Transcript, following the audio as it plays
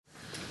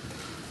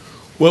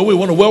Well, we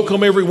want to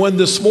welcome everyone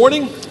this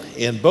morning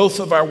in both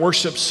of our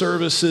worship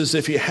services.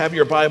 If you have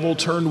your Bible,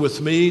 turn with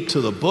me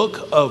to the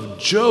book of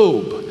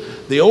Job,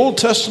 the Old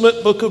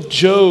Testament book of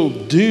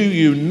Job. Do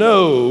you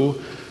know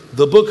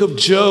the book of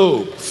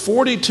Job?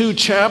 42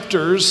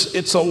 chapters.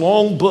 It's a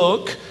long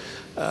book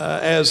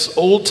as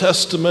Old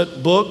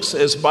Testament books,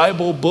 as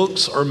Bible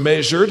books are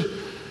measured.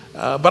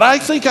 But I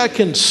think I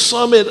can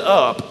sum it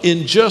up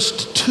in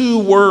just 2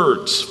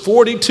 words.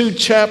 42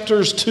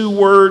 chapters, 2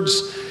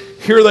 words.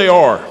 Here they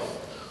are.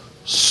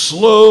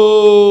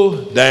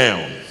 Slow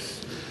down.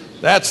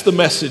 That's the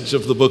message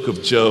of the book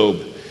of Job.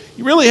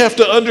 You really have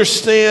to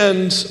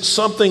understand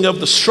something of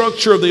the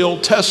structure of the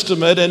Old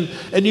Testament,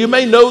 and you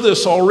may know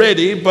this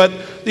already,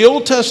 but the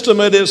Old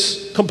Testament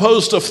is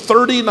composed of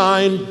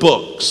 39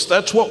 books.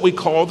 That's what we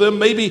call them.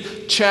 Maybe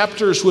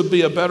chapters would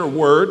be a better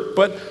word,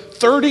 but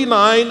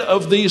 39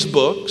 of these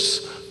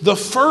books. The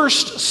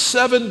first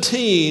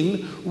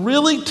 17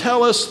 really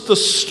tell us the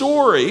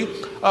story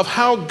of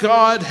how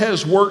God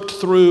has worked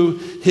through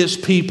his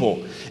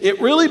people. It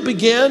really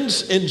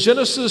begins in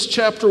Genesis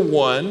chapter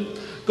 1,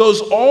 goes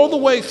all the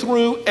way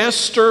through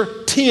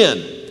Esther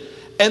 10,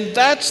 and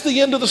that's the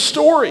end of the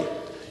story.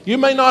 You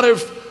may not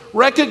have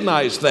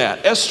recognized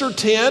that. Esther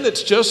 10,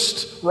 it's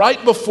just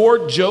right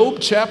before Job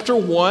chapter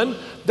 1.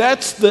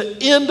 That's the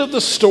end of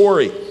the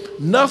story.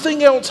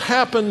 Nothing else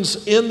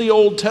happens in the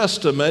Old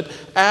Testament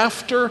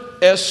after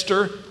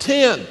Esther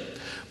 10.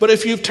 But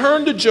if you've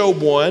turned to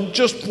Job 1,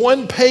 just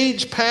one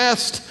page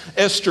past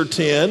Esther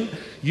 10,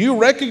 you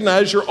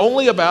recognize you're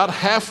only about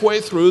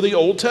halfway through the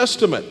Old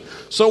Testament.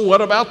 So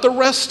what about the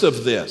rest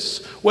of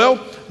this?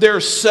 Well, there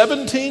are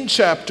 17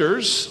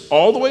 chapters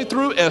all the way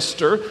through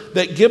Esther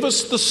that give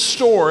us the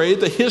story,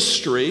 the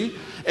history,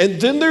 and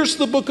then there's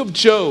the book of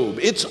Job.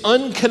 It's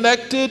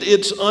unconnected,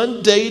 it's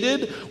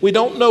undated. We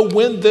don't know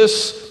when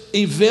this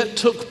event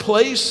took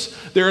place.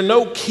 There are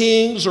no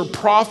kings or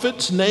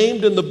prophets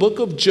named in the book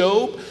of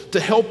Job to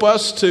help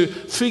us to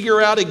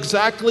figure out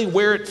exactly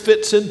where it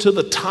fits into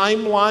the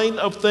timeline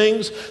of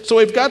things. So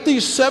we've got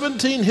these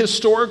 17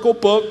 historical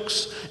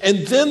books,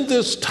 and then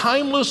this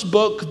timeless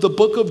book, the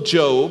book of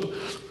Job.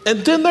 And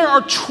then there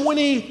are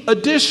 20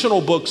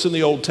 additional books in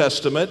the Old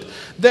Testament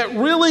that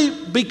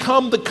really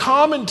become the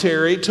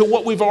commentary to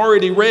what we've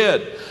already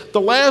read. The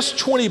last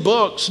 20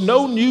 books,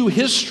 no new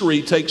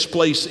history takes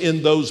place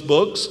in those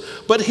books,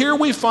 but here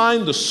we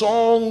find the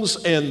songs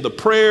and the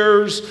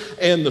prayers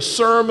and the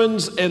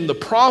sermons and the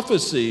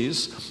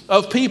prophecies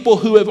of people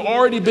who have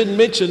already been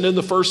mentioned in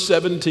the first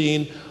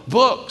 17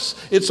 books.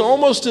 It's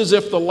almost as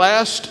if the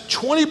last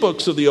 20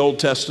 books of the Old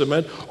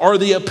Testament are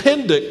the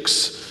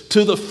appendix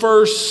to the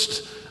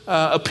first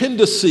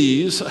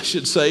appendices, I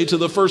should say, to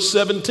the first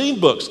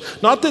 17 books.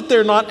 Not that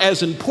they're not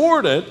as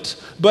important,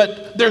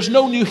 but there's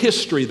no new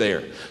history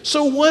there.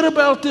 So what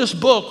about this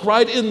book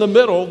right in the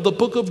middle, the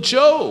book of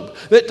Job,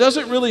 that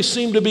doesn't really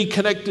seem to be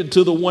connected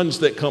to the ones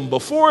that come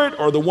before it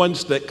or the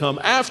ones that come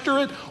after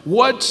it?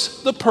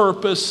 What's the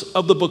purpose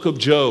of the book of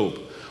Job?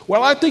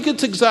 Well, I think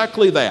it's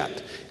exactly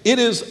that. It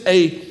is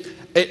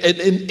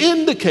an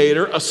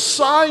indicator, a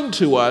sign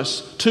to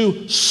us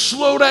to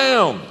slow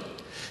down.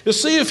 You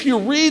see, if you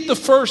read the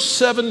first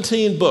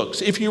 17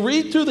 books, if you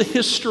read through the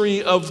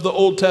history of the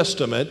Old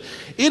Testament,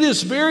 it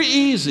is very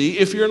easy,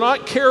 if you're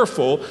not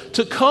careful,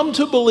 to come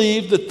to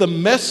believe that the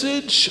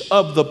message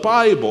of the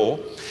Bible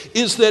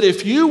is that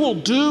if you will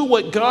do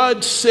what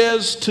God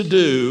says to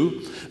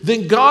do,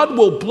 then God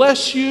will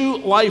bless you,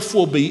 life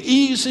will be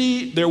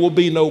easy, there will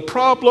be no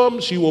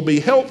problems, you will be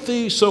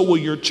healthy, so will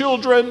your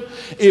children.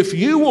 If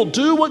you will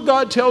do what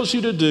God tells you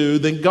to do,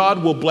 then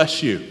God will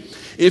bless you.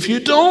 If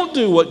you don't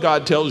do what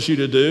God tells you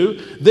to do,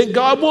 then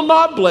God will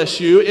not bless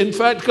you. In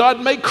fact,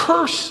 God may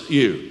curse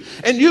you.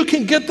 And you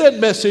can get that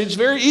message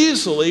very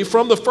easily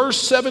from the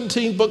first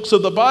 17 books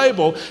of the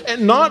Bible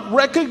and not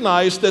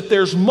recognize that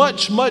there's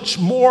much, much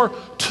more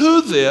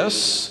to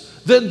this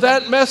than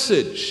that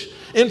message.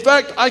 In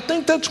fact, I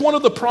think that's one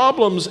of the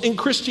problems in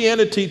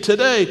Christianity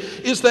today,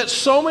 is that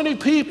so many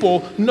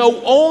people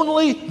know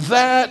only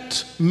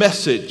that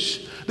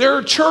message. There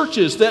are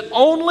churches that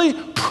only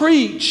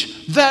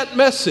preach that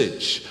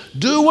message.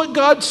 Do what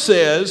God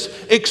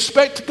says,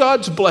 expect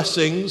God's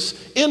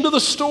blessings, into the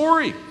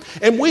story.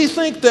 And we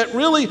think that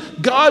really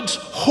God's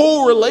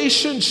whole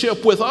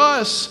relationship with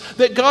us,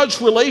 that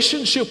God's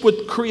relationship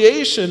with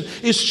creation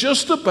is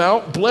just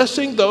about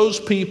blessing those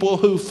people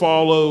who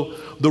follow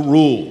the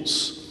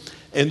rules.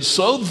 And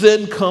so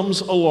then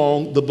comes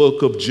along the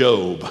book of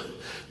Job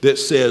that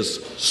says,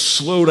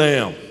 slow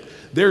down.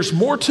 There's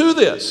more to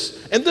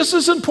this. And this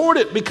is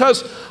important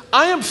because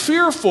I am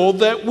fearful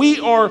that we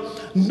are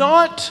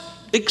not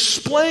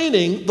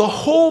explaining the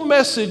whole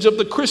message of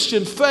the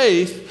Christian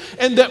faith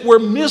and that we're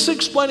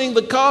misexplaining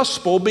the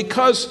gospel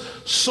because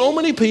so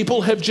many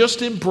people have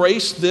just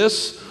embraced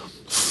this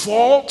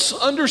false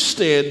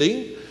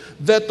understanding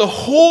that the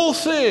whole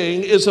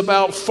thing is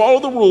about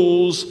follow the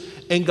rules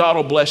and God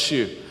will bless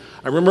you.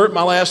 I remember at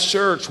my last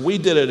church, we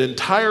did an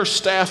entire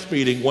staff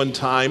meeting one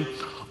time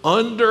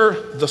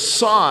under the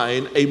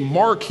sign, a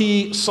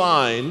marquee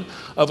sign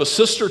of a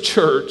sister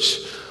church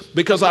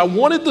because I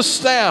wanted the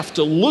staff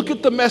to look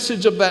at the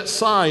message of that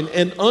sign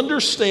and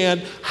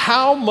understand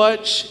how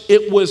much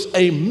it was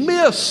a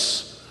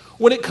miss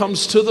when it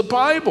comes to the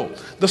Bible.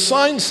 The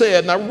sign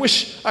said, and I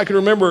wish I could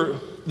remember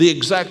the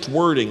exact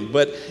wording,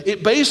 but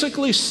it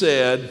basically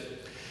said,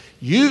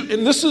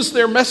 and this is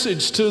their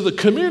message to the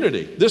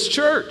community, this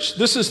church,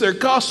 this is their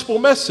gospel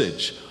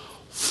message: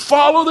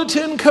 follow the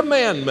 10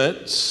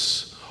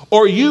 commandments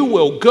or you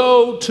will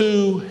go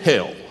to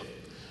hell.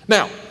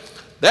 Now,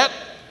 that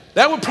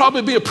would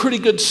probably be a pretty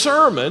good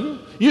sermon.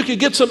 You could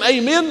get some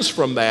amens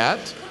from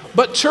that.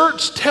 But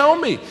church, tell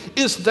me,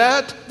 is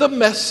that the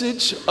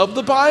message of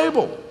the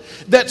Bible?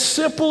 That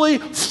simply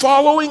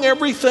following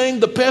everything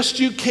the best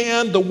you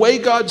can, the way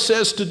God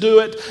says to do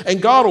it,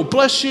 and God will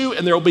bless you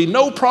and there will be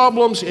no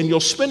problems and you'll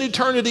spend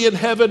eternity in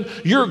heaven.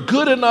 You're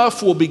good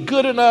enough, will be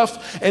good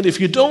enough. And if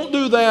you don't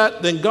do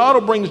that, then God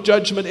will bring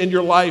judgment in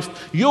your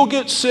life. You'll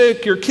get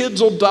sick, your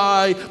kids will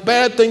die,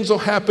 bad things will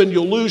happen,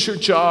 you'll lose your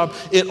job.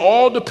 It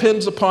all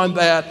depends upon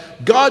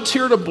that. God's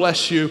here to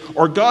bless you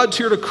or God's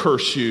here to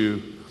curse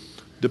you,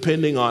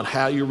 depending on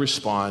how you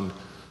respond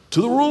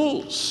to the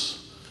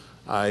rules.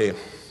 I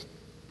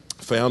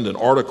found an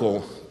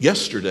article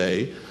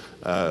yesterday,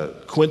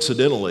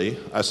 coincidentally,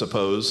 I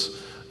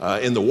suppose,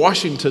 in the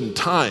Washington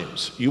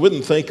Times. You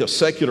wouldn't think a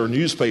secular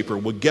newspaper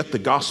would get the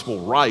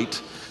gospel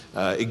right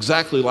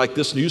exactly like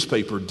this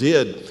newspaper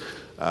did.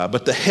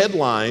 But the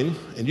headline,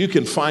 and you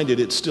can find it,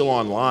 it's still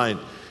online,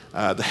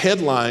 the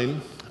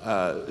headline,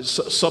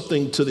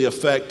 something to the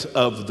effect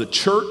of "The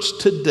church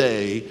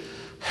today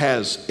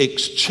has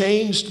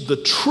exchanged the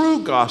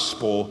true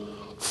gospel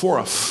for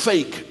a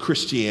fake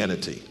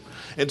Christianity."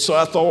 And so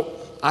I thought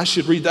I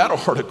should read that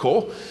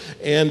article.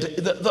 And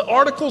the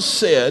article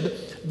said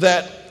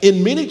that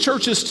in many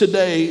churches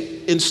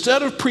today,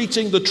 instead of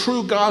preaching the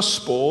true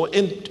gospel,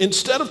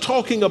 instead of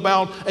talking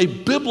about a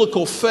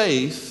biblical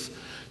faith,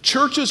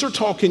 churches are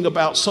talking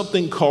about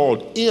something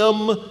called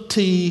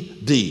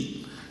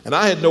MTD. And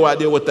I had no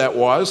idea what that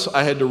was.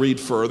 I had to read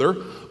further.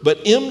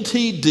 But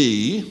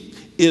MTD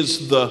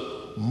is the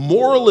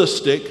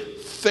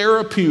moralistic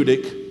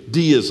therapeutic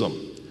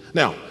deism.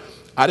 Now,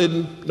 I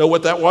didn't know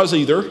what that was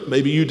either.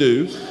 Maybe you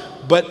do.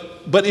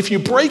 But if you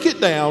break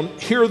it down,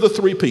 here are the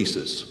 3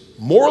 pieces.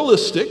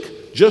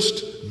 Moralistic,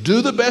 just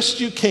do the best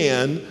you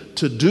can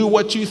to do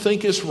what you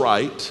think is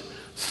right.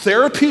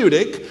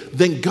 Therapeutic,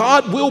 then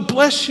God will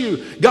bless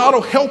you. God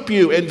will help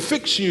you and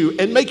fix you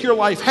and make your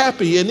life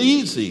happy and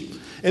easy.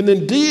 And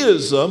then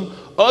deism,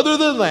 other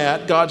than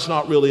that, God's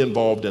not really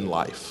involved in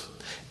life.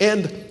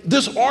 And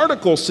this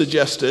article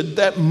suggested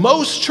that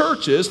most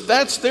churches,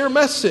 that's their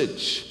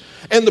message.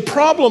 And the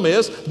problem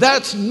is,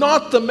 that's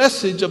not the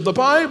message of the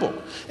Bible.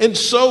 And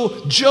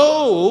so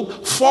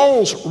Job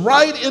falls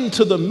right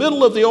into the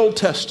middle of the Old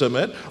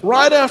Testament,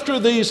 right after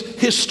these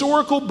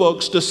historical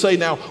books, to say,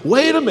 now,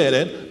 wait a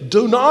minute,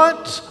 do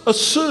not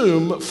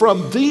assume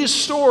from these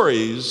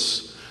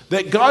stories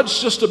that God's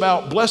just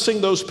about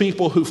blessing those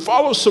people who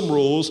follow some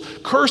rules,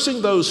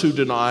 cursing those who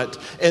do not,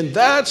 and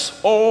that's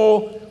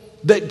all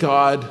that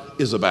God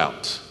is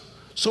about.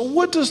 So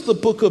what does the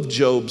book of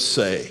Job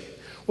say?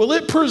 Well,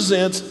 it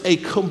presents a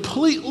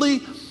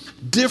completely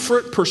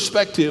different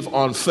perspective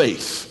on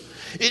faith.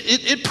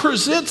 It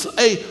presents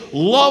a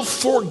love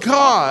for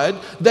God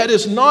that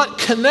is not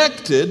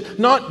connected,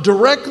 not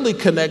directly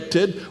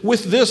connected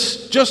with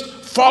this just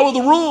follow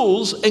the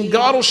rules and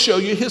God will show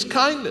you his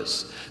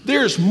kindness.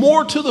 There's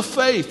more to the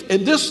faith,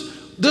 and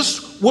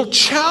this will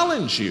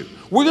challenge you.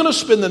 We're going to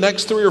spend the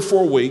next 3 or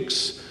 4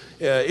 weeks,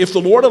 if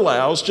the Lord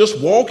allows, just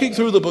walking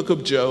through the book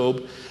of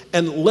Job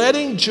and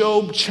letting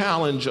Job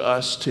challenge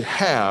us to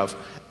have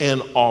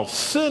an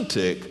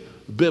authentic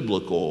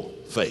biblical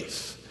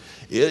faith.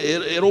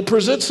 It'll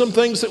present some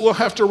things that we'll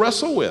have to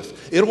wrestle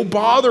with. It'll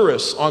bother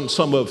us on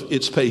some of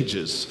its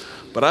pages.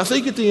 But I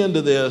think at the end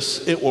of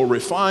this, it will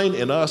refine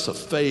in us a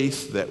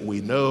faith that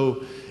we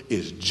know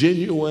is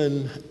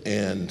genuine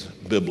and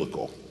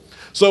biblical.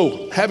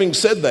 So, having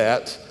said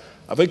that,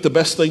 I think the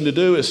best thing to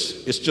do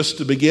is just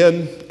to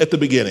begin at the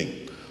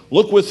beginning.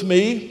 Look with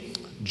me,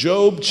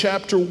 Job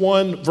chapter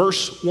 1,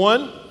 verse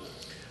 1.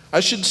 I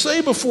should say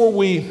before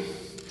we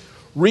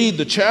read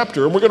the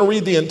chapter, and we're going to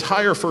read the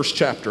entire first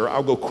chapter,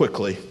 I'll go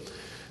quickly.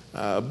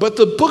 But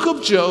the book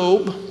of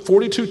Job,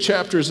 42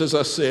 chapters, as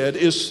I said,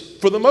 is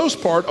for the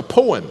most part a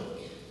poem.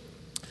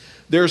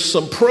 There's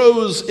some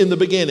prose in the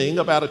beginning,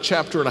 about a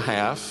chapter and a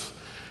half,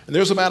 and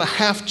there's about a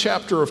half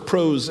chapter of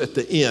prose at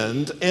the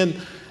end.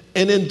 And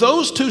in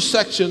those 2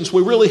 sections,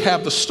 we really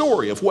have the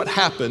story of what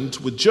happened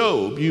with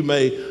Job. You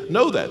may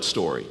know that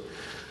story.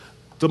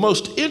 The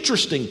most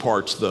interesting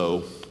parts,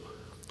 though,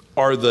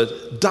 are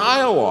the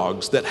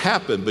dialogues that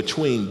happen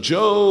between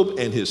Job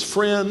and his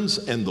friends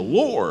and the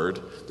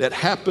Lord that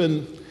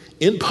happen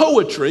in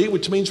poetry,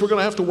 which means we're going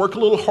to have to work a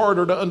little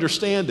harder to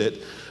understand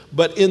it,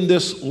 but in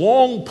this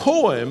long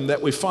poem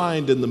that we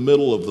find in the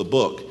middle of the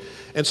book.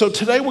 And so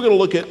today we're going to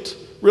look at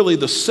really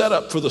the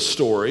setup for the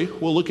story.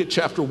 We'll look at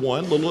chapter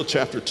 1, a little at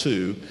chapter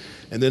 2,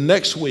 and then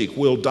next week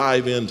we'll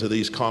dive into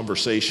these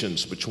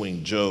conversations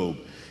between Job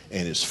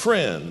and his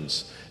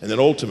friends, and then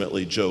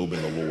ultimately Job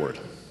and the Lord.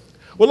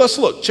 Well, let's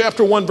look.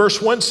 Chapter 1,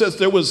 verse 1 says,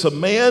 there was a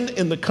man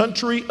in the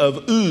country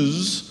of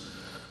Uz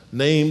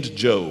named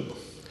Job.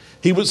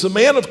 He was a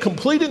man of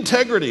complete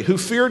integrity who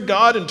feared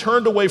God and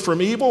turned away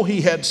from evil.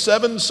 He had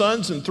 7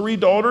 sons and 3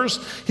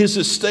 daughters. His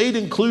estate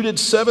included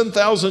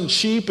 7,000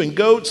 sheep and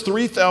goats,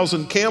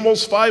 3,000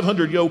 camels,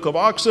 500 yoke of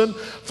oxen,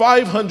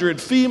 500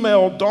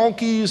 female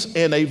donkeys,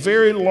 and a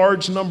very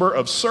large number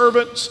of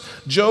servants.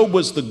 Job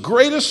was the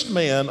greatest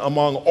man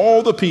among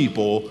all the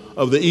people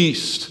of the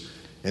East.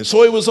 And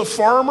so he was a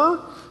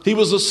farmer. He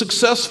was a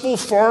successful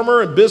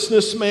farmer and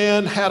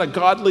businessman, had a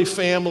godly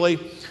family.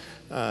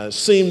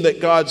 Seemed that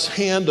God's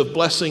hand of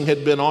blessing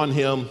had been on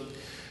him.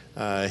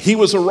 He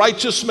was a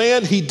righteous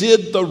man. He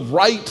did the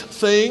right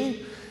thing.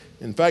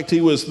 In fact,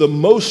 he was the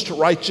most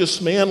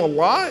righteous man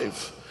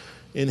alive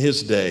in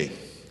his day.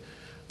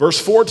 Verse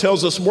 4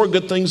 tells us more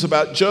good things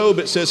about Job.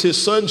 It says his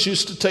sons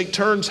used to take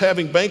turns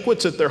having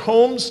banquets at their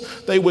homes.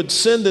 They would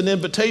send an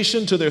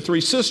invitation to their 3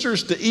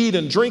 sisters to eat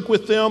and drink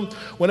with them.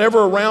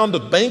 Whenever a round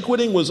of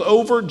banqueting was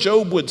over,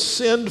 Job would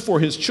send for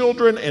his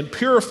children and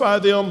purify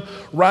them,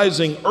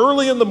 rising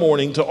early in the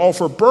morning to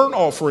offer burnt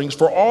offerings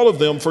for all of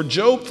them. For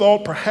Job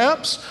thought,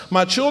 perhaps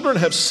my children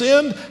have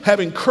sinned,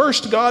 having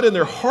cursed God in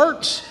their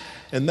hearts.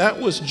 And that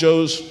was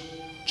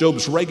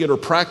Job's regular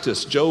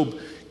practice. Job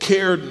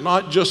cared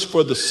not just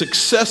for the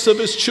success of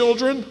his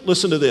children.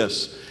 Listen to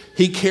this.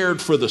 He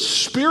cared for the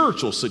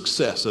spiritual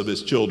success of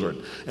his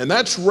children. And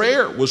that's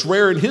rare. It was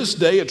rare in his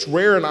day. It's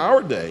rare in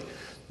our day.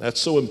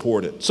 That's so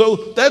important. So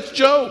that's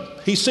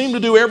Job. He seemed to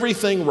do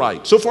everything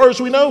right. So far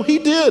as we know, he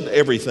did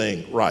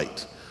everything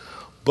right.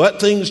 But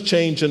things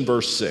change in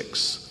verse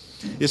 6.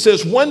 It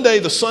says, one day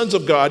the sons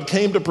of God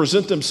came to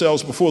present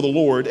themselves before the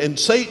Lord, and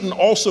Satan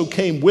also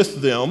came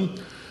with them.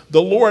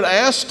 The Lord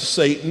asked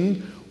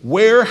Satan,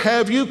 where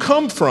have you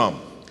come from?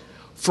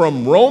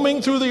 From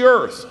roaming through the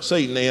earth,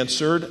 Satan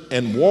answered,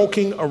 and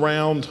walking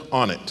around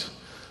on it.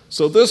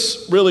 So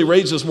this really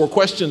raises more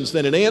questions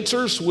than it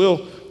answers.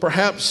 We'll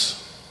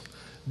perhaps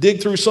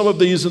dig through some of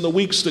these in the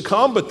weeks to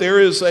come, but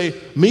there is a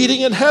meeting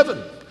in heaven.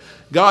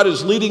 God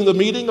is leading the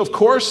meeting, of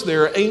course.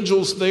 There are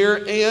angels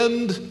there,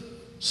 and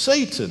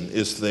Satan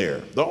is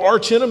there, the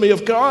archenemy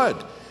of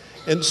God.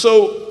 And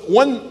so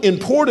one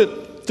important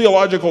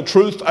theological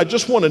truth I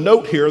just want to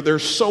note here,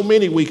 there's so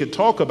many we could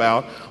talk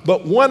about,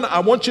 but one I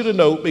want you to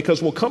note,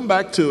 because we'll come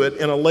back to it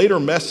in a later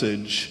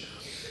message.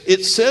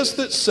 It says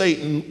that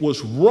Satan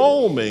was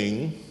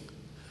roaming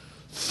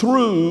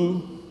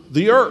through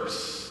the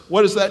earth.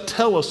 What does that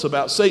tell us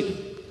about Satan?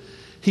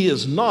 He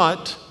is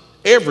not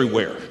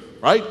everywhere,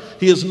 right?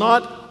 He is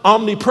not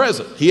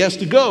omnipresent. He has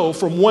to go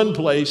from one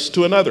place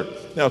to another.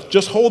 Now,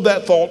 just hold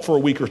that thought for a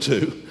week or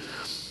two.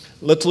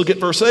 Let's look at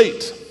verse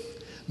 8.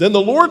 Then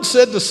the Lord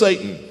said to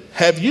Satan,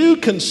 have you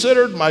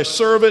considered my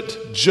servant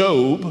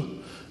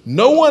Job?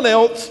 No one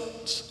else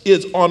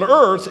on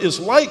earth is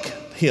like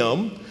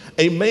him,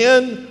 a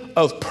man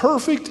of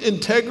perfect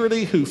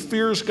integrity who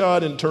fears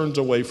God and turns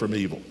away from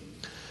evil.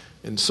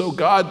 And so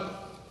God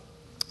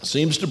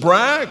seems to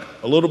brag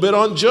a little bit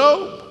on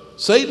Job.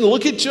 Satan,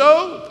 look at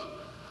Job.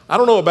 I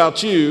don't know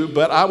about you,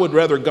 but I would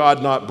rather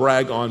God not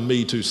brag on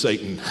me to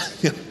Satan.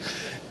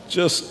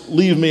 Just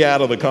leave me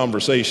out of the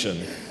conversation.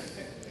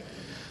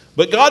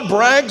 But God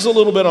brags a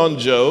little bit on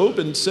Job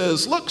and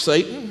says, look,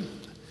 Satan,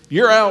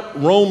 you're out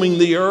roaming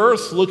the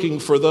earth looking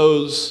for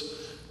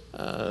those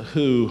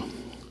who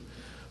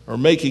are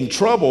making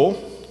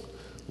trouble.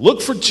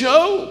 Look for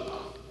Job,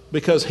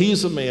 because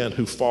he's a man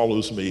who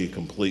follows me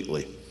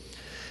completely.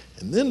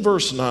 And then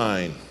verse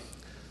 9,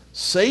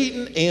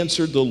 Satan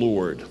answered the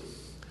Lord,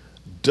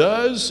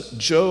 does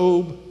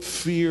Job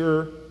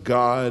fear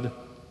God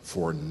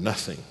for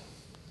nothing?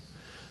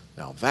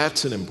 Now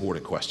that's an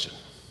important question.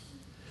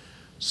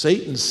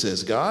 Satan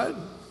says, God,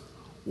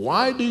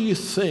 why do you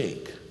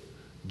think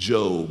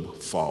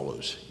Job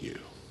follows you?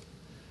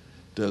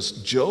 Does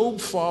Job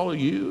follow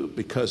you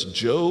because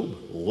Job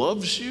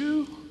loves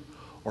you,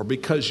 or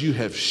because you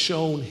have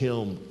shown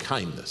him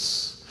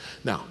kindness?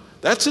 Now,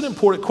 that's an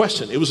important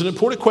question. It was an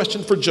important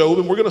question for Job,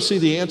 and we're going to see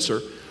the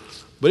answer.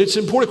 But it's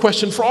an important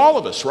question for all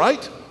of us,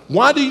 right?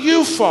 Why do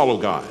you follow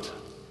God?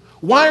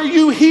 Why are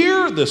you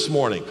here this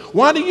morning?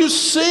 Why do you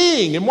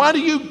sing and why do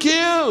you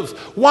give?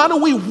 Why do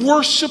we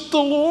worship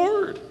the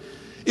Lord?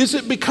 Is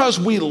it because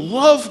we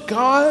love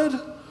God,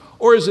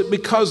 or is it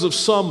because of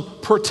some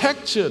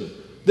protection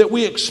that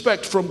we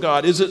expect from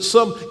God? Is it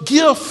some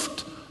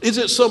gift? Is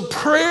it some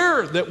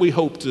prayer that we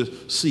hope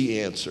to see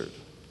answered?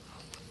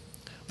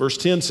 Verse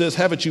 10 says,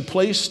 haven't you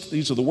placed,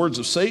 these are the words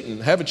of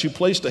Satan, haven't you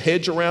placed a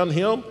hedge around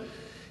him,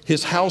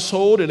 his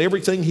household, and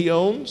everything he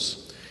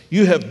owns?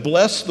 You have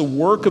blessed the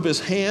work of his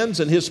hands,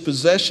 and his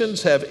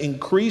possessions have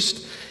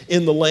increased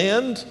in the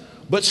land.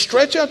 But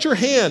stretch out your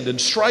hand and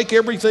strike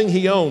everything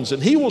he owns,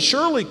 and he will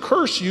surely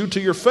curse you to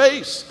your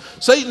face.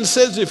 Satan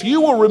says if you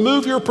will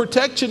remove your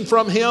protection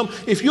from him,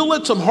 if you'll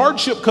let some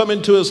hardship come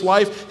into his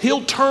life,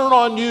 he'll turn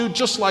on you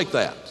just like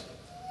that.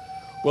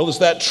 Well, is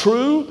that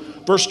true?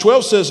 Verse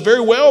 12 says,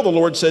 "Very well," the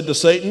Lord said to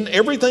Satan,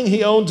 "everything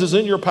he owns is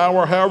in your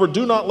power. However,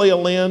 do not lay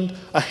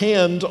a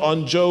hand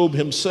on Job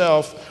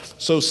himself."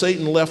 So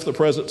Satan left the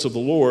presence of the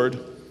Lord.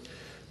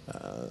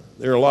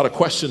 There are a lot of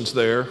questions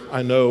there.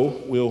 I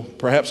know we'll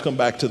perhaps come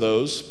back to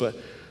those,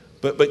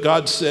 but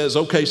God says,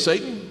 "Okay,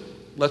 Satan,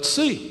 let's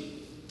see."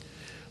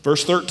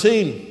 Verse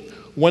 13,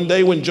 "One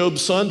day when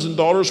Job's sons and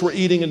daughters were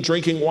eating and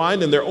drinking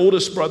wine in their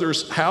oldest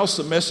brother's house,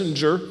 a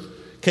messenger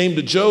came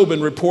to Job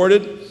and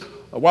reported,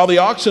 'While the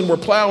oxen were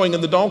plowing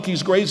and the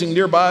donkeys grazing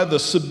nearby, the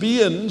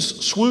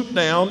Sabaeans swooped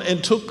down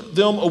and took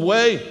them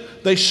away.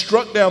 They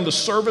struck down the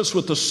servants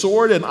with the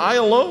sword, and I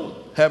alone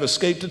have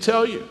escaped to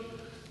tell you.'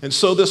 And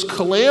so this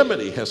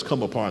calamity has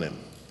come upon him."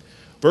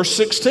 Verse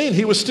 16,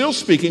 "He was still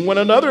speaking when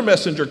another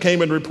messenger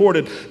came and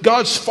reported,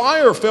 'God's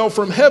fire fell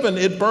from heaven.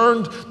 It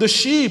burned the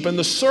sheep and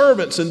the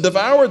servants and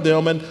devoured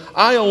them, and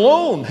I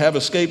alone have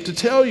escaped to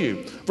tell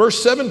you.'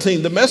 Verse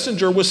 17, the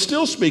messenger was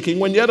still speaking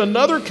when yet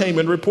another came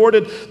and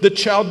reported, 'The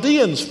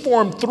Chaldeans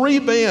formed 3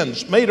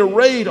 bands, made a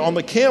raid on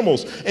the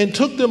camels, and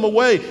took them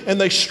away,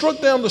 and they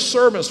struck down the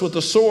servants with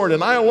the sword,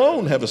 and I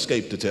alone have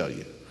escaped to tell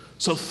you.'"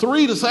 So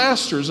 3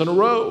 disasters in a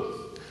row.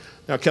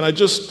 Now, can I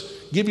just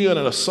give you an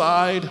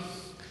aside?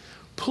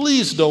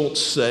 Please don't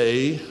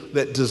say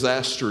that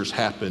disasters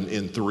happen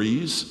in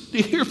threes. Do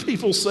you hear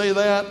people say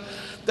that?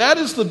 That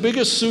is the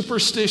biggest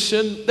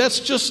superstition. That's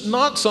just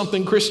not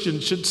something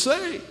Christians should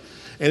say.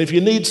 And if you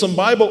need some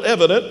Bible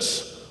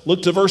evidence,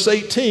 look to verse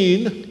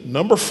 18,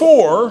 number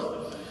 4.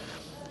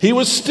 "He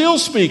was still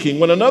speaking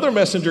when another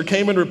messenger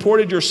came and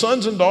reported, 'Your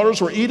sons and daughters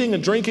were eating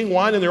and drinking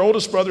wine in their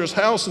oldest brother's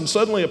house, and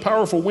suddenly a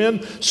powerful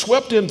wind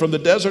swept in from the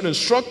desert and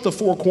struck the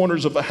 4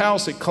 corners of the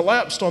house. It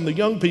collapsed on the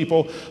young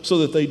people so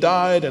that they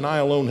died, and I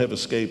alone have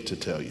escaped to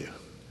tell you.'"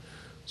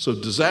 So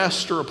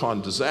disaster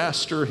upon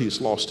disaster. He's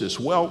lost his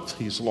wealth.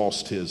 He's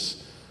lost his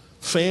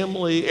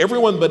family.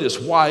 Everyone but his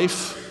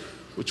wife,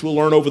 which we'll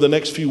learn over the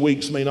next few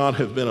weeks may not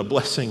have been a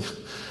blessing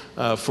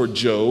for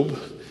Job.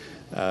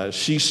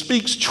 She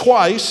speaks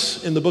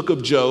twice in the book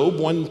of Job.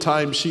 One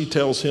time she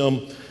tells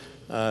him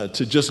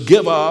to just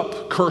give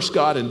up, curse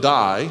God, and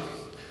die.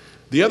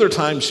 The other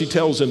time she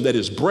tells him that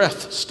his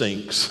breath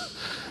stinks.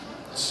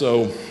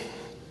 So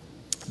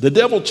the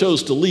devil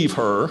chose to leave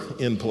her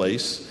in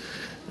place,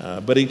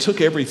 but he took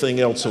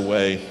everything else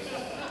away.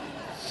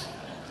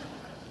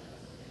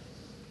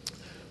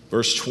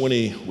 Verse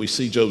 20, we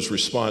see Job's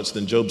response.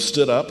 "Then Job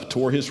stood up,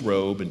 tore his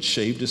robe, and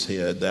shaved his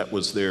head." That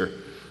was the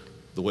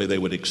way they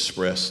would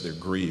express their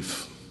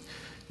grief.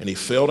 "And he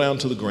fell down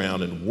to the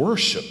ground and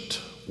worshiped.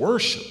 Well,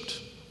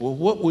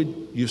 what would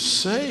you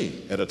say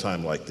at a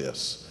time like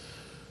this?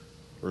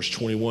 Verse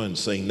 21,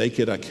 saying,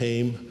 "Naked I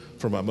came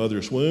from my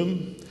mother's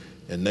womb,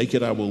 and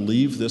naked I will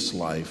leave this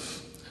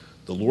life.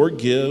 The Lord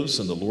gives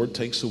and the Lord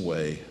takes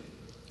away.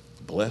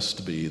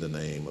 Blessed be the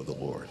name of the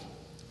Lord."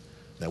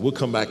 Now, we'll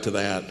come back to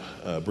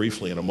that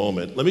briefly in a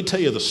moment. Let me tell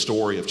you the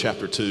story of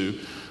chapter 2.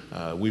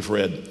 We've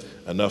read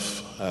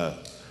enough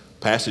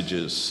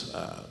passages.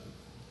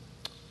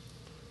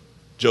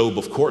 Job,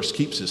 of course,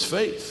 keeps his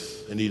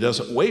faith, and he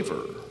doesn't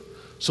waver.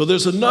 So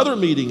there's another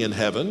meeting in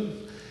heaven,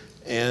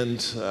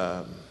 and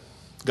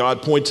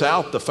God points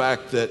out the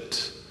fact that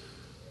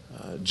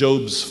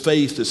Job's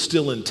faith is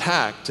still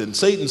intact, and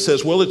Satan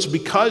says, "Well, it's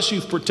because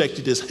you've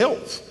protected his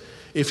health.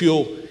 If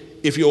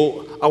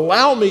you'll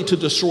allow me to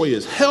destroy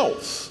his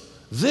health,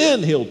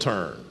 then he'll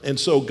turn." And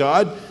so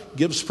God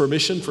gives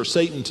permission for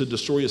Satan to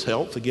destroy his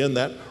health. Again,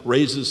 that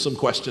raises some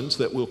questions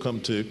that we'll come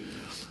to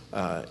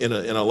in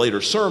a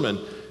later sermon.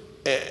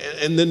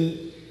 And then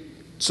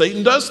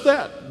Satan does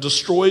that,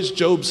 destroys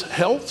Job's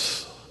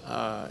health.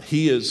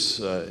 He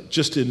is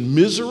just in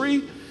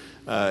misery.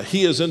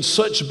 He is in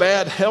such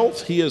bad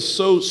health. He is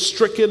so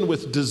stricken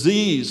with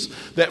disease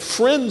that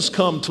friends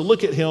come to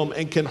look at him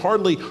and can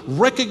hardly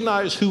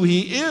recognize who he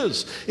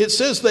is. It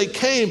says they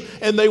came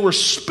and they were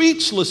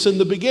speechless in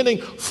the beginning.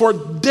 For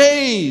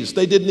days,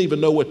 they didn't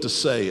even know what to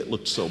say. It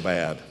looked so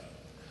bad.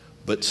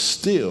 But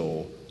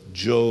still,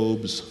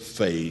 Job's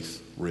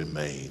faith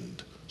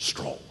remained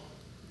strong.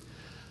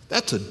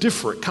 That's a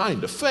different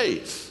kind of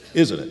faith,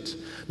 isn't it?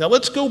 Now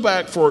let's go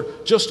back for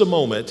just a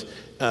moment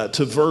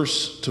to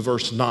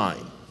verse 9.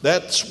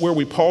 That's where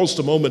we paused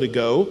a moment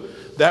ago.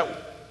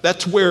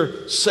 That's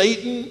where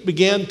Satan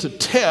began to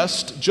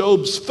test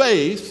Job's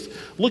faith.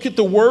 Look at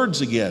the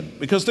words again,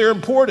 because they're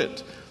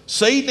important.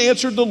 Satan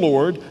answered the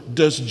Lord,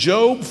 "Does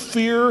Job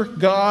fear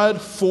God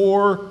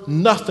for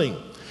nothing?"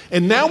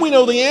 And now we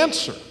know the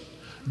answer.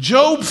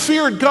 Job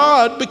feared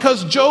God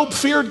because Job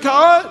feared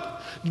God.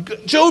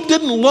 Job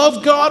didn't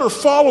love God or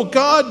follow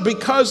God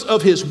because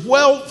of his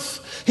wealth.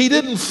 He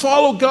didn't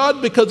follow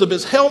God because of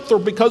his health or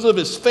because of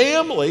his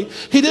family.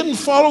 He didn't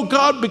follow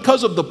God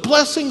because of the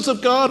blessings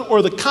of God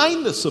or the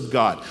kindness of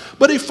God.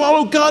 But he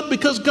followed God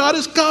because God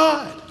is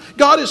God.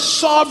 God is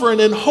sovereign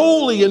and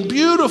holy and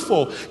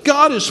beautiful.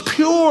 God is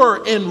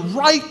pure and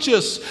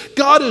righteous.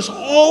 God is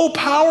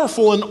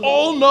all-powerful and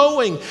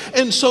all-knowing.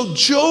 And so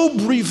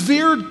Job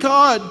revered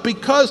God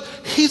because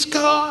he's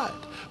God,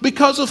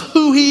 because of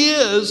who he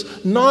is,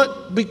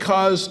 not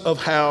because of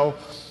how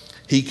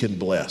he can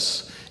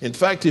bless. In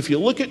fact, if you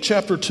look at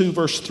chapter 2,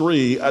 verse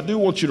 3, I do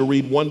want you to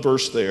read one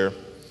verse there.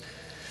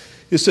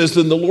 It says,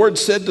 "Then the Lord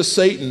said to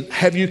Satan,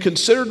 'Have you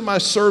considered my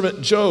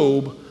servant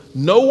Job?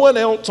 No one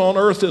else on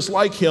earth is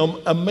like him,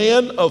 a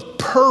man of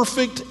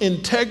perfect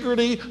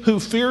integrity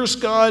who fears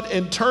God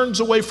and turns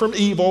away from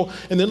evil.'"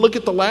 And then look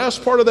at the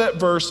last part of that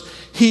verse.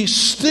 "He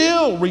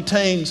still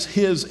retains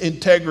his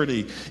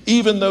integrity,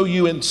 even though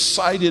you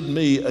incited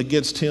me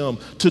against him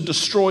to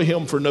destroy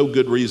him for no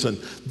good reason."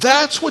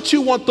 That's what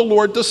you want the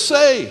Lord to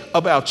say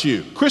about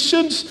you.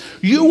 Christians,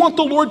 you want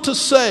the Lord to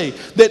say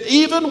that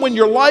even when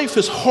your life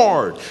is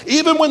hard,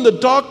 even when the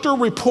doctor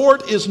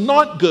report is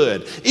not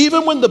good,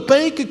 even when the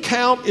bank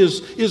account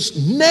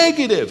is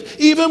negative,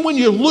 even when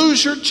you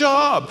lose your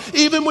job,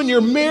 even when your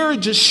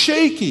marriage is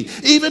shaky,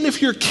 even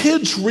if your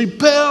kids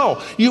rebel,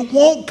 you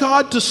want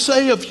God to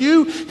say of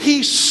you,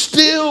 he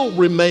still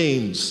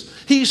remains.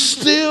 He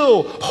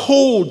still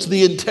holds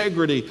the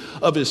integrity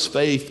of his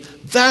faith.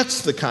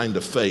 That's the kind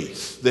of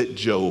faith that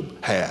Job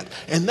had.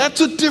 And that's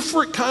a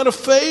different kind of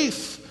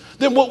faith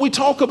than what we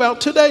talk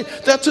about today.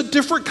 That's a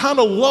different kind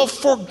of love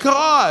for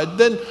God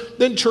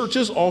than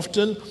churches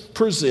often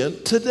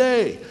present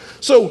today.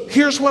 So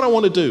here's what I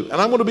want to do,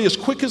 and I'm going to be as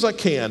quick as I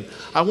can.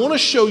 I want to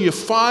show you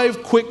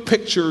 5 quick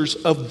pictures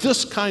of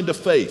this kind of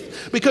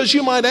faith. Because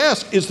you might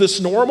ask, is this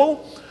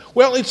normal?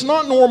 Well, it's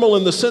not normal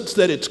in the sense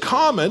that it's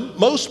common.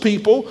 Most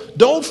people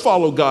don't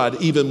follow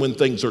God even when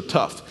things are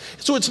tough.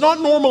 So it's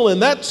not normal in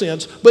that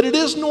sense, but it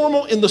is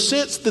normal in the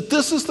sense that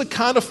this is the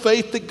kind of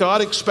faith that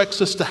God expects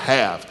us to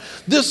have.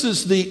 This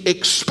is the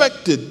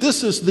expected,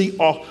 this is the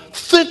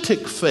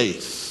authentic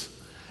faith.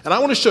 And I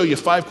want to show you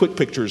 5 quick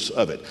pictures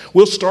of it.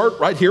 We'll start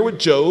right here with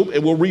Job,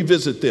 and we'll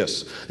revisit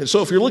this. And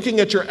so if you're looking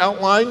at your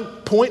outline,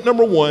 point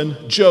number 1,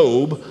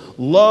 Job,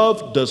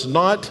 love does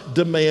not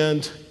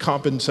demand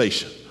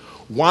compensation.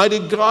 Why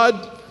did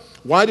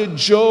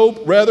Job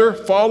rather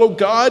follow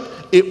God?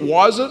 It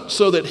wasn't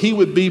so that he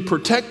would be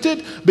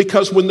protected,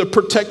 because when the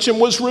protection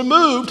was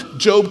removed,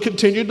 Job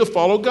continued to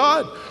follow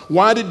God.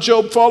 Why did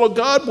Job follow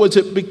God? Was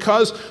it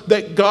because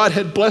that God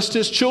had blessed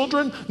his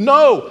children?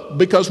 No,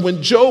 because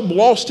when Job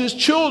lost his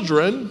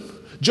children,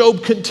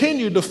 Job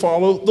continued to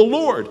follow the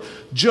Lord.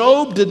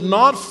 Job did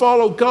not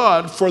follow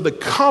God for the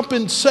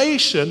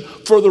compensation,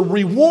 for the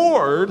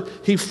reward.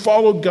 He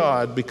followed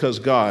God because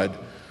God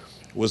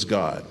was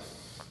God.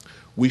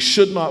 We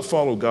should not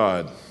follow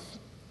God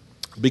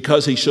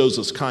because he shows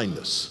us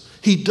kindness.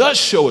 He does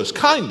show us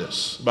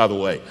kindness, by the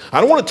way. I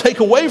don't want to take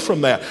away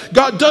from that.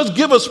 God does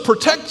give us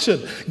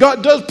protection.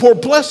 God does pour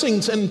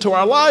blessings into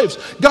our lives.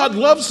 God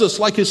loves us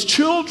like his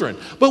children.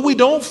 But we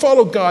don't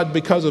follow God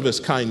because of his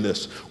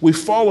kindness. We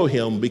follow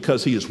him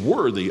because he is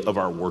worthy of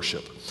our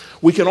worship.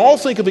 We can all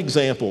think of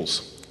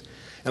examples.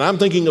 And I'm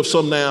thinking of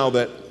some now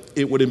that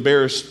it would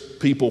embarrass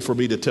people for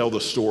me to tell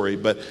the story.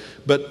 But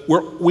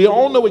we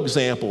all know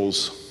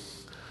examples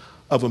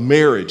of a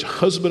marriage, a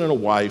husband and a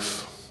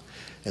wife,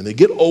 and they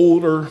get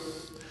older,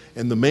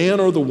 and the man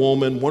or the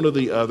woman, one or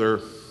the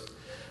other,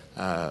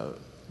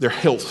 their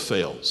health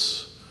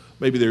fails.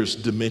 Maybe there's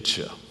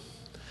dementia.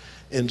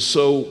 And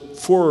so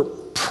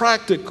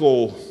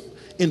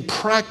in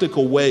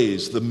practical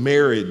ways, the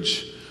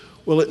marriage,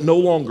 well, it no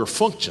longer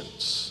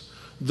functions.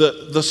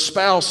 The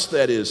spouse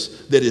that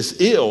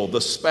is ill,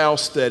 the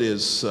spouse that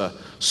is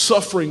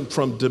suffering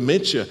from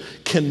dementia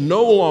can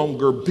no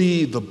longer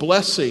be the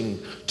blessing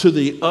to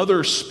the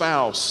other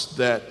spouse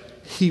that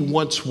he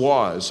once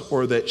was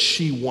or that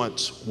she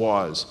once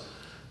was.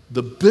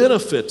 The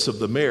benefits of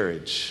the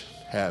marriage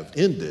have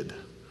ended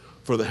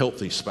for the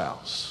healthy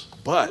spouse.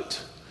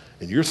 But,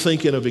 and you're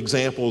thinking of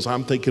examples,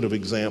 I'm thinking of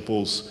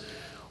examples,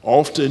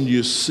 often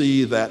you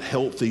see that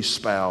healthy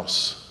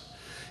spouse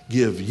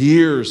give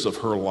years of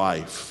her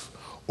life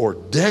or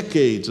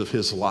decades of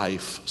his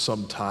life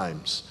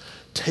sometimes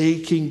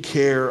taking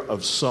care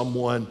of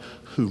someone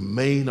who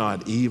may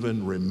not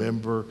even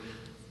remember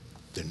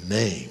their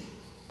name.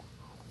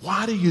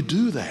 Why do you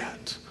do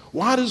that?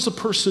 Why does a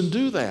person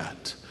do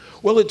that?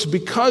 Well, it's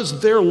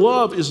because their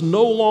love is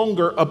no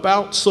longer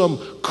about some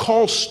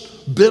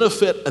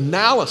cost-benefit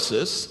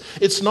analysis.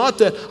 It's not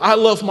that I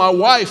love my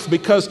wife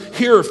because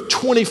here are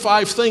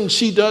 25 things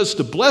she does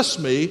to bless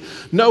me.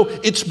 No,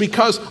 it's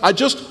because I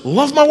just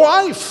love my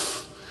wife.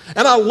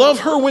 And I love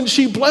her when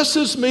she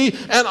blesses me,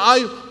 and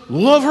I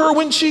love her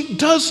when she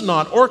does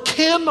not or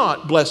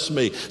cannot bless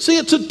me. See,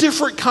 it's a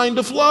different kind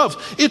of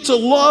love. It's a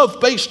love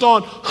based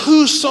on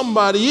who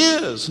somebody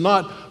is,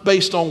 not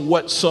based on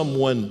what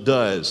someone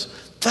does.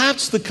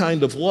 That's the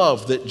kind of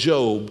love that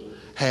Job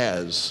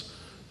has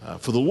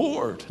for the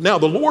Lord. Now,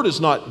 the Lord is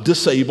not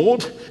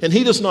disabled, and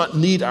he does not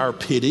need our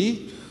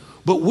pity,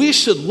 but we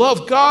should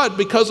love God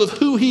because of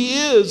who he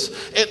is.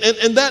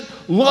 And that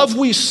love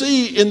we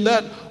see in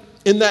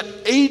that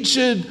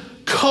aged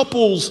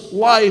couple's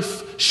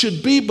life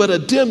should be but a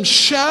dim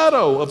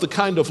shadow of the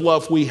kind of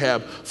love we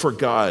have for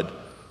God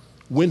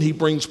when he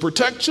brings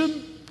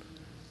protection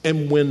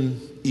and when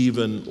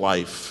even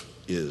life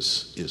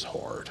is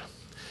hard.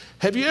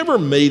 Have you ever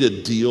made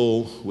a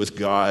deal with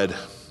God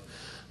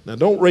Now,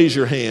 don't raise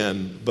your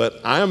hand, but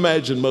I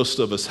imagine most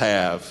of us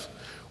have,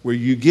 where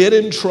you get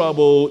in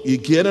trouble, you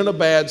get in a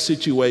bad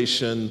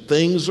situation,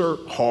 things are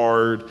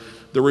hard,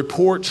 the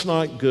report's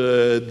not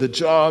good, the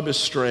job is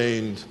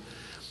strained,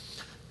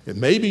 and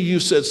maybe you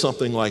said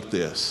something like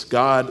this: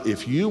 God,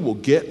 if you will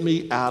get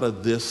me out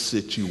of this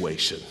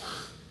situation.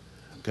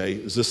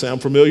 Okay, does this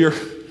sound familiar?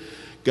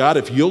 God,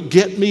 if you'll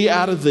get me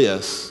out of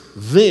this,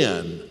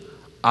 then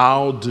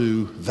I'll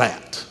do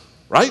that,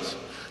 right?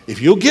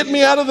 If you'll get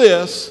me out of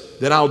this,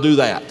 then I'll do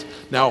that.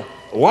 Now,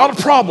 a lot of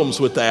problems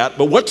with that,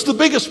 but what's the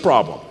biggest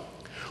problem?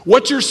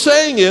 What you're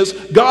saying is,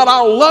 God,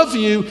 I'll love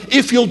you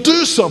if you'll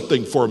do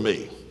something for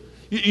me.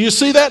 You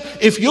see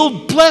that? If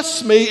you'll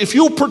bless me, if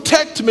you'll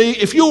protect me,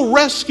 if you'll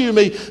rescue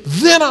me,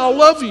 then I'll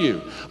love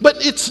you.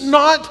 But it's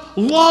not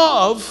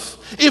love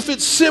if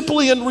it's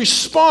simply in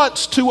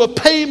response to a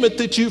payment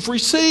that you've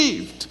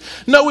received.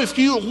 No, if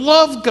you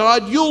love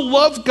God, you'll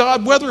love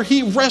God whether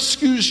He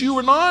rescues you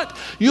or not.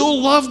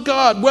 You'll love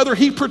God whether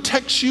He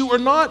protects you or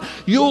not.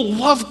 You'll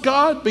love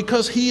God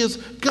because He is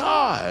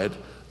God,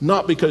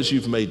 not because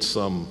you've made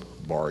some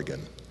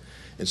bargain.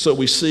 And so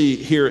we see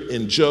here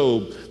in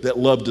Job that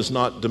love does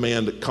not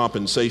demand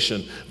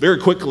compensation. Very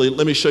quickly,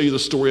 let me show you the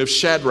story of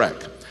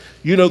Shadrach.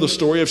 You know the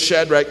story of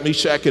Shadrach,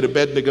 Meshach, and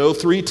Abednego,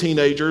 3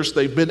 teenagers.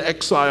 They've been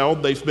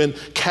exiled. They've been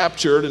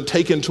captured and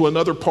taken to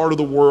another part of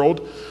the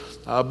world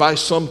by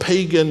some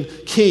pagan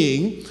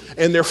king.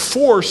 And they're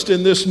forced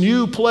in this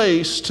new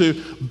place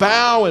to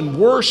bow and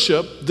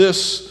worship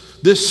this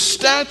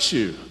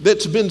statue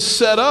that's been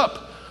set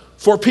up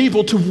for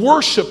people to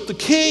worship the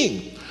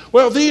king.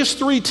 Well, these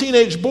 3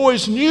 teenage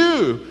boys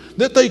knew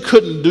that they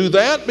couldn't do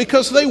that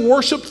because they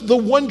worshiped the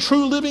one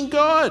true living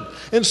God.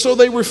 And so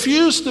they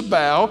refused to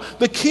bow.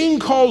 The king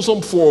calls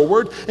them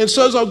forward and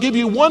says, I'll give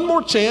you one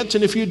more chance,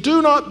 and if you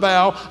do not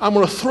bow, I'm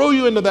going to throw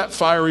you into that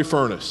fiery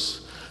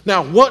furnace.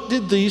 Now, what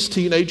did these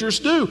teenagers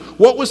do?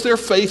 What was their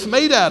faith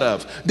made out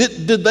of?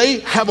 Did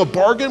they have a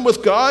bargain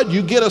with God?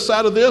 You get us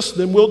out of this,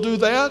 then we'll do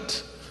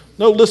that?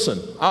 No, listen,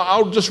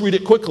 I'll just read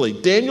it quickly.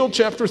 Daniel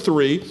chapter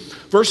 3,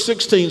 verse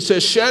 16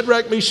 says,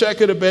 Shadrach,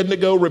 Meshach, and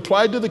Abednego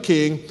replied to the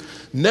king,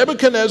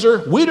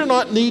 Nebuchadnezzar, we do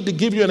not need to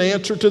give you an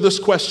answer to this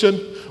question,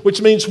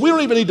 which means we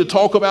don't even need to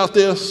talk about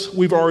this.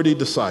 We've already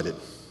decided.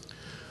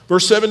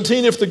 Verse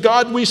 17, if the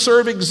God we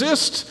serve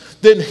exists,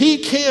 then He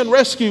can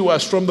rescue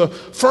us from the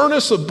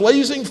furnace of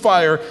blazing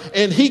fire,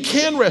 and He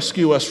can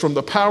rescue us from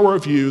the power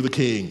of you, the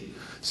king. He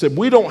said,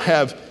 we don't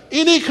have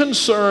any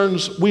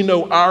concerns. We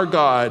know our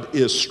God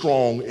is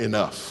strong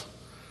enough.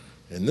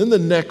 And then the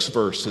next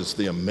verse is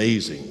the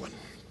amazing one.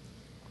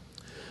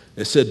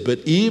 It said, but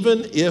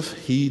even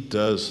if He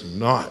does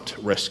not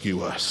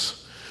rescue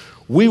us,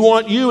 we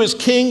want you as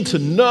king to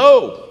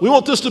know. We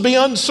want this to be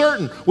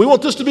uncertain. We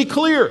want this to be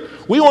clear.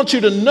 We want you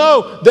to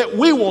know that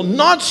we will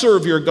not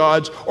serve your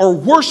gods or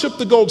worship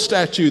the gold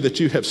statue that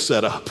you have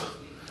set up.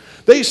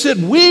 They said,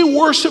 we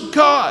worship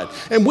God,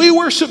 and we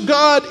worship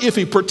God if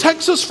He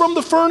protects us from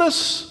the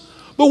furnace,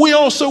 but we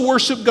also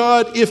worship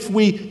God if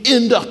we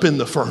end up in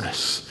the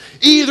furnace.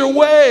 Either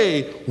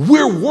way,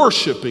 we're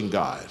worshiping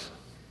God.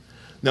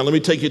 Now, let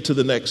me take you to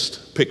the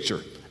next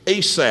picture.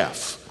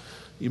 Asaph.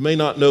 You may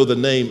not know the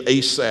name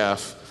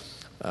Asaph,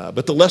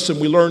 but the lesson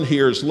we learn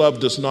here is love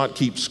does not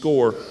keep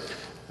score.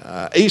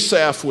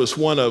 Asaph was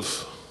one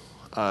of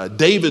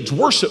David's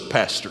worship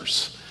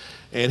pastors,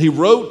 and he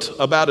wrote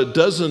about a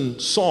dozen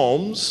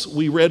psalms.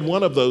 We read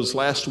one of those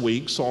last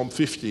week, Psalm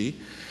 50.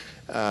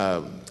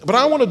 But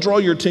I want to draw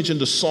your attention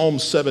to Psalm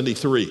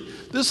 73.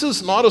 This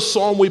is not a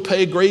psalm we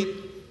pay great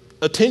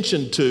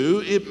attention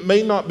to. It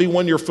may not be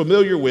one you're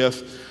familiar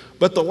with,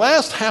 but the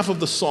last half of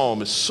the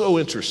psalm is so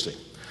interesting.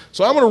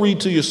 So I'm going to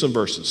read to you some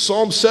verses.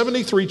 Psalm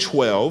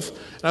 73:12,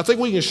 and I think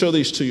we can show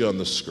these to you on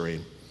the screen.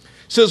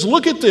 It says,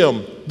 look at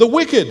them, the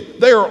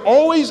wicked, they are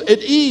always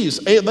at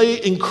ease, and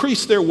they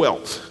increase their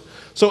wealth.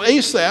 So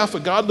Asaph, a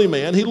godly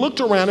man, he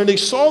looked around and he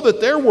saw that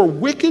there were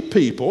wicked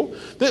people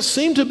that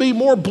seemed to be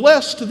more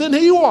blessed than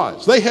he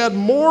was. They had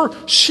more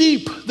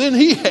sheep than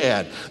he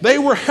had. They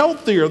were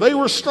healthier. They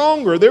were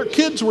stronger. Their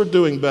kids were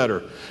doing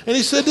better. And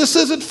he said, this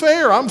isn't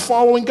fair. I'm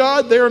following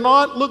God. They're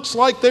not. Looks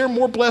like they're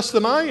more blessed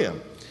than I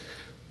am.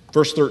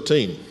 Verse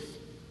 13,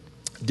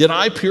 did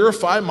I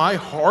purify my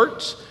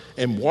heart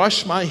and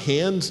wash my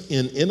hands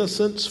in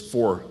innocence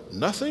for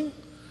nothing?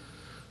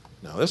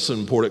 Now, that's an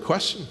important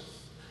question.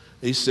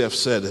 Asaph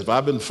said, have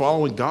I been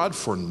following God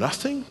for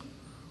nothing?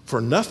 For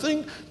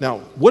nothing? Now,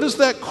 what does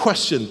that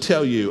question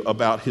tell you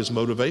about his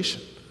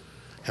motivation?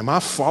 Am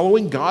I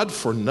following God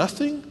for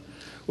nothing?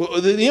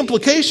 Well, the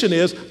implication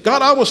is,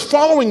 God, I was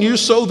following you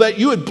so that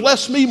you would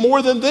bless me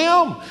more than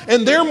them,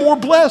 and they're more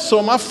blessed, so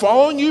am I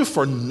following you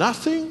for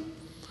nothing?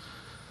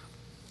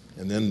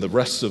 And then the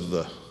rest of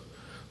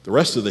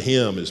the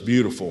hymn is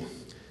beautiful.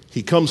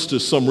 He comes to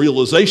some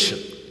realization.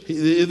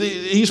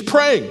 He's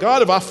praying,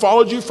 God, have I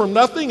followed you from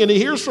nothing? And he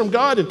hears from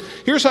God. And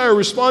here's how he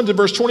responds in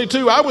verse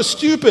 22. I was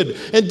stupid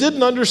and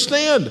didn't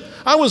understand.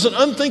 I was an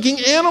unthinking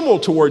animal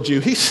towards you.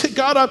 He said,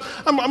 God,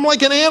 I'm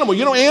like an animal.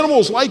 You know,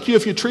 animals like you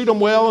if you treat them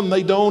well, and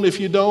they don't if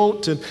you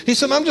don't. And he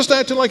said, I'm just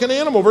acting like an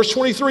animal. Verse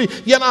 23,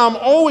 yet I'm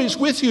always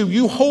with you.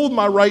 You hold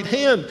my right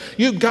hand.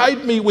 You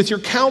guide me with your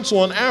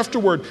counsel, and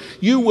afterward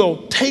you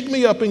will take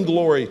me up in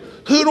glory.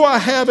 Who do I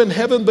have in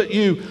heaven but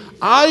you?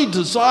 I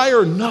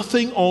desire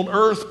nothing on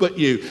earth but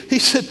you. He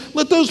said,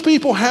 let those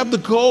people have the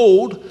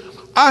gold.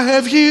 I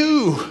have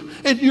you,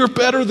 and you're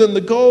better than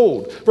the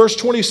gold. Verse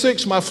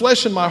 26, my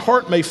flesh and my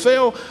heart may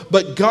fail,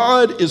 but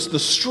God is the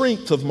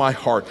strength of my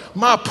heart,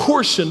 my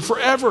portion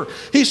forever.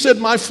 He said,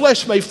 my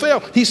flesh may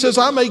fail. He says,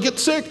 I may get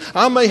sick.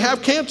 I may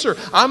have cancer.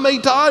 I may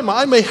die.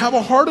 I may have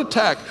a heart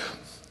attack.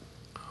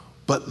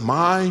 But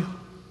my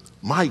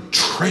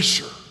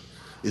treasure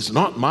is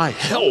not my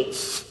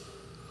health.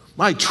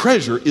 My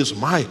treasure is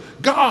my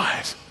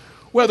God,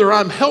 whether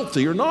I'm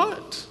healthy or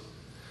not.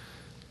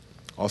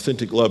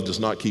 Authentic love does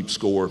not keep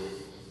score.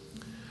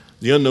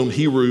 The unknown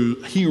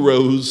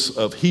heroes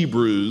of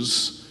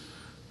Hebrews,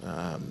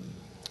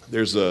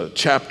 there's a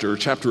chapter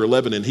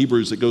 11 in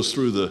Hebrews that goes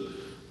through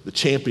the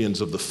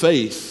champions of the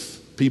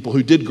faith, people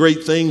who did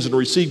great things and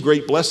received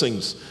great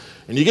blessings.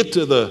 And you get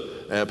to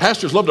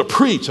pastors love to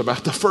preach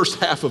about the first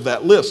half of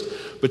that list,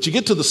 but you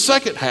get to the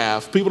second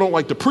half, people don't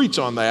like to preach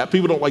on that,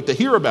 people don't like to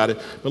hear about it,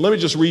 but let me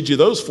just read you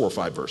those 4 or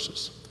 5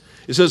 verses.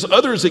 It says,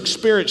 others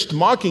experienced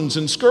mockings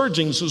and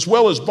scourgings as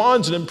well as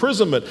bonds and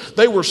imprisonment.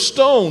 They were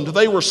stoned.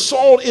 They were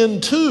sawed in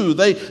two.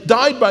 They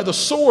died by the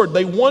sword.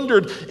 They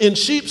wandered in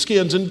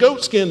sheepskins and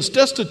goatskins,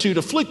 destitute,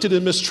 afflicted,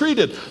 and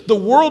mistreated. The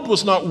world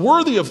was not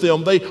worthy of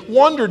them. They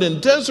wandered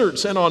in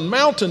deserts and on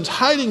mountains,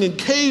 hiding in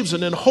caves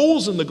and in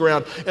holes in the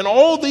ground. And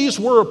all these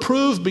were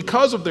approved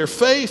because of their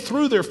faith,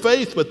 through their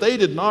faith, but they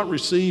did not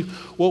receive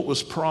what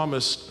was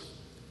promised.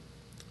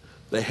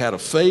 They had a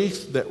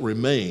faith that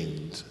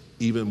remained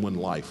even when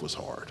life was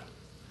hard.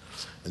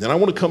 And then I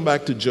want to come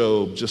back to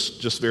Job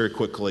just very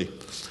quickly.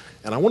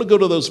 And I want to go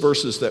to those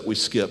verses that we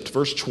skipped.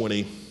 Verse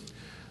 20.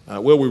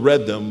 We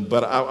read them,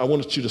 but I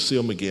wanted you to see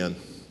them again.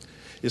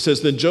 It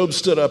says, then Job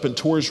stood up and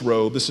tore his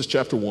robe. This is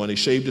chapter 1. He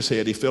shaved his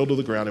head. He fell to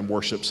the ground and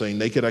worshiped, saying,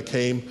 naked I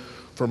came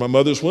from my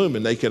mother's womb,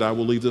 and naked I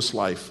will leave this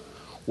life.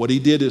 What he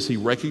did is he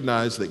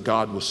recognized that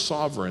God was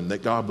sovereign,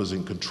 that God was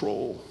in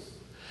control.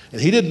 And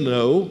he didn't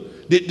know.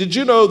 Did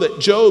you know that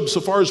Job, so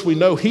far as we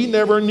know, he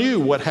never knew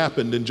what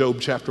happened in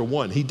Job chapter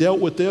 1. He dealt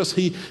with this.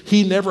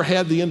 He never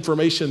had the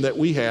information that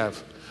we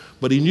have.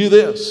 But he knew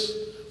this,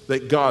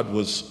 that God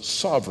was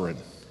sovereign.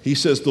 He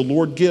says, the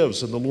Lord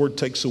gives and the Lord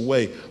takes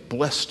away.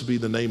 Blessed be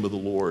the name of the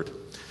Lord.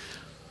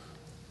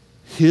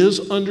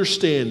 His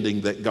understanding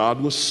that God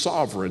was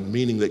sovereign,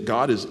 meaning that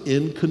God is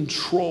in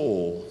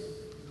control,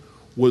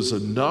 was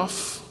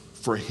enough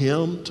for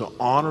him to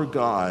honor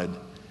God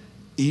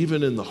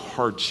even in the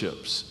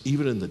hardships,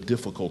 even in the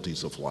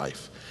difficulties of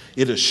life.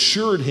 It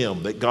assured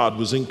him that God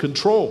was in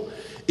control.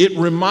 It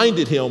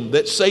reminded him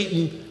that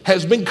Satan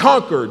has been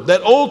conquered,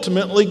 that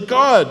ultimately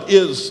God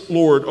is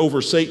Lord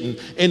over Satan.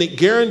 And it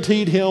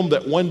guaranteed him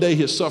that one day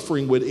his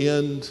suffering would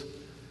end.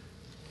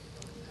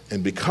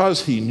 And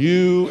because he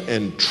knew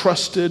and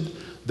trusted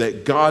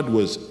that God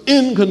was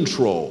in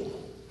control,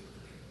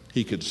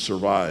 he could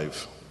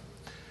survive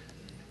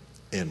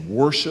and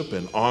worship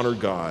and honor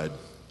God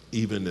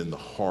even in the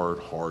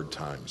hard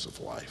times of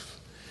life.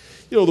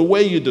 You know, the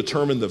way you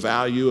determine the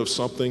value of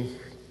something,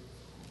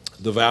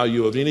 the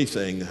value of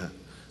anything,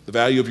 the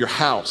value of your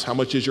house, how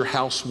much is your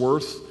house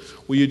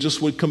worth? Well, you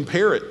just would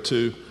compare it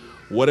to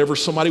whatever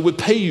somebody would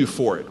pay you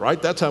for it,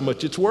 right? That's how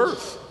much it's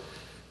worth.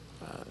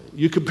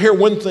 You compare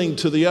one thing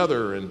to the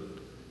other, and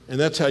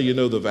that's how you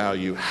know the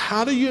value.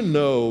 How do you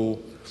know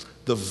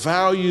the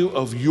value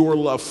of your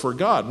love for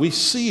God? We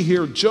see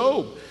here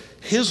Job,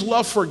 his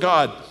love for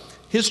God,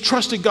 his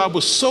trust in God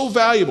was so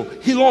valuable.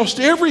 He lost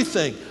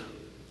everything,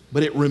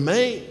 but it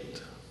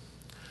remained.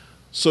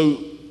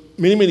 So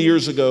many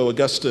years ago,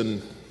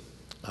 Augustine,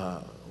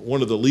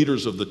 one of the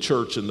leaders of the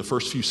church in the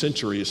first few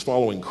centuries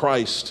following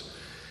Christ,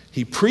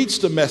 he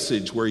preached a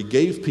message where he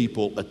gave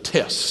people a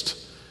test.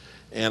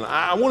 And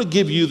I want to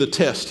give you the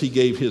test he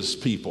gave his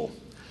people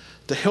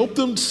to help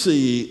them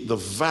see the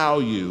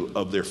value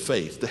of their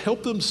faith, to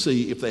help them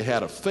see if they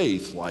had a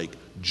faith like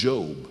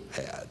Job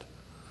had.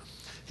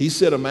 He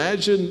said,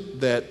 imagine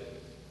that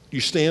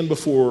you stand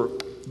before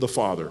the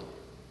Father,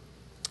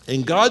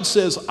 and God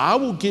says, I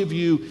will give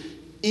you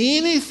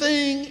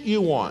anything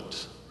you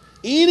want,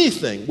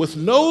 anything with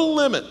no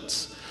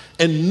limits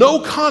and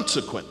no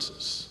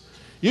consequences.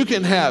 You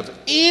can have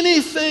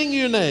anything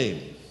you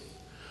name,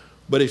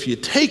 but if you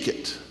take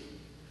it,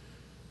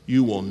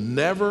 you will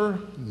never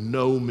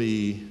know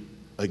me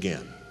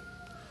again.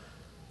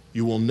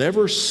 You will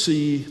never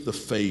see the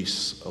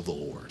face of the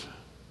Lord.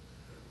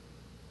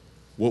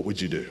 What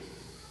would you do?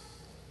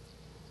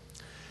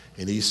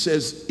 And he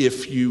says,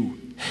 if you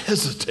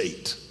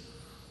hesitate,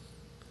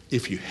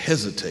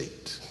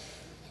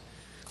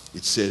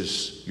 it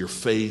says your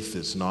faith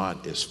is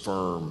not as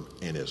firm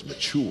and as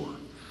mature.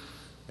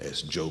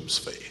 as Job's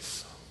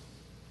faith.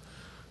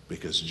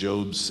 Because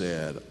Job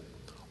said,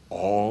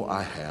 all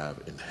I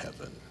have in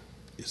heaven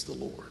is the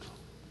Lord.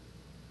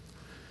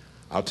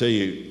 I'll tell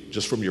you,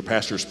 just from your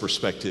pastor's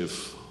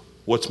perspective,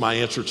 what's my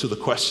answer to the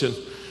question?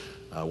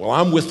 Well,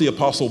 I'm with the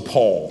Apostle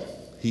Paul.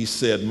 He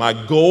said, my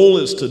goal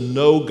is to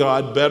know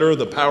God better,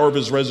 the power of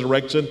his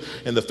resurrection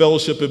and the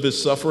fellowship of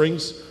his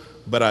sufferings,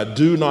 but I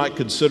do not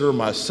consider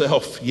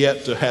myself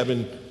yet to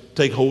having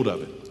take hold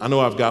of it. I know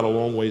I've got a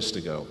long ways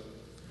to go.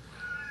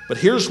 But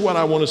here's what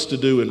I want us to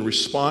do in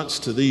response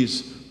to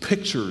these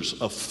pictures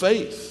of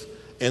faith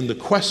and the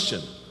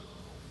question,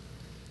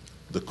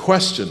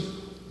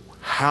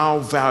 how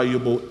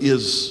valuable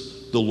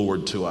is the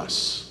Lord to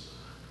us?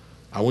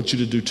 I want you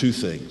to do two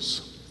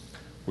things.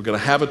 We're going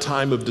to have a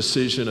time of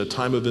decision, a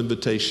time of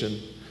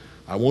invitation.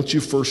 I want you,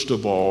 first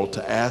of all,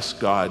 to ask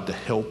God to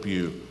help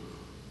you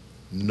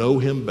know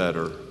him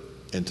better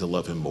and to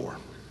love him more.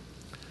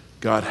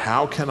 God,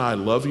 how can I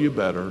love you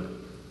better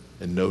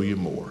and know you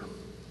more?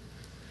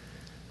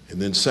 And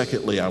then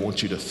secondly, I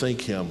want you to thank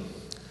him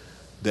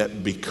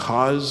that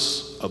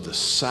because of the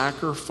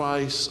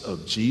sacrifice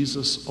of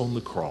Jesus on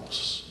the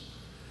cross,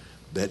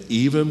 that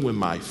even when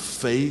my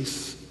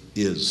faith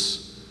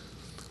is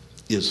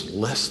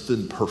less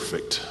than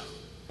perfect,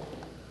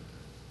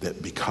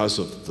 that because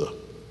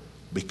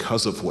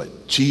of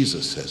what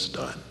Jesus has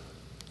done,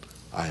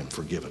 I am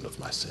forgiven of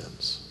my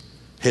sins.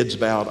 Heads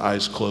bowed,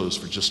 eyes closed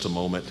for just a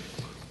moment.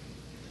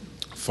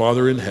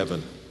 Father in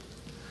heaven,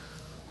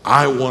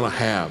 I want to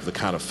have the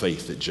kind of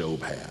faith that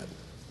Job had.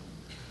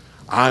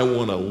 I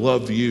want to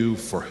love you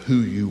for who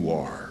you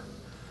are.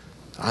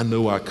 I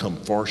know I come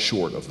far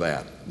short of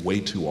that way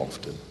too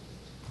often.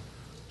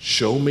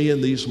 Show me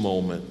in these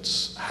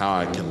moments how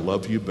I can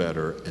love you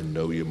better and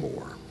know you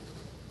more.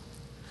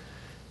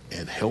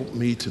 And help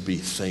me to be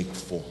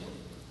thankful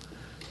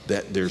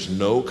that there's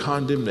no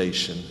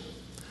condemnation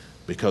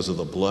because of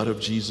the blood of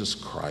Jesus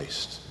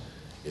Christ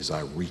as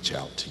I reach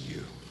out to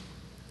you.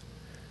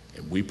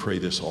 And we pray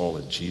this all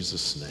in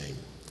Jesus' name.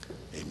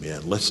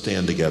 Amen. Let's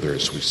stand together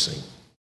as we sing.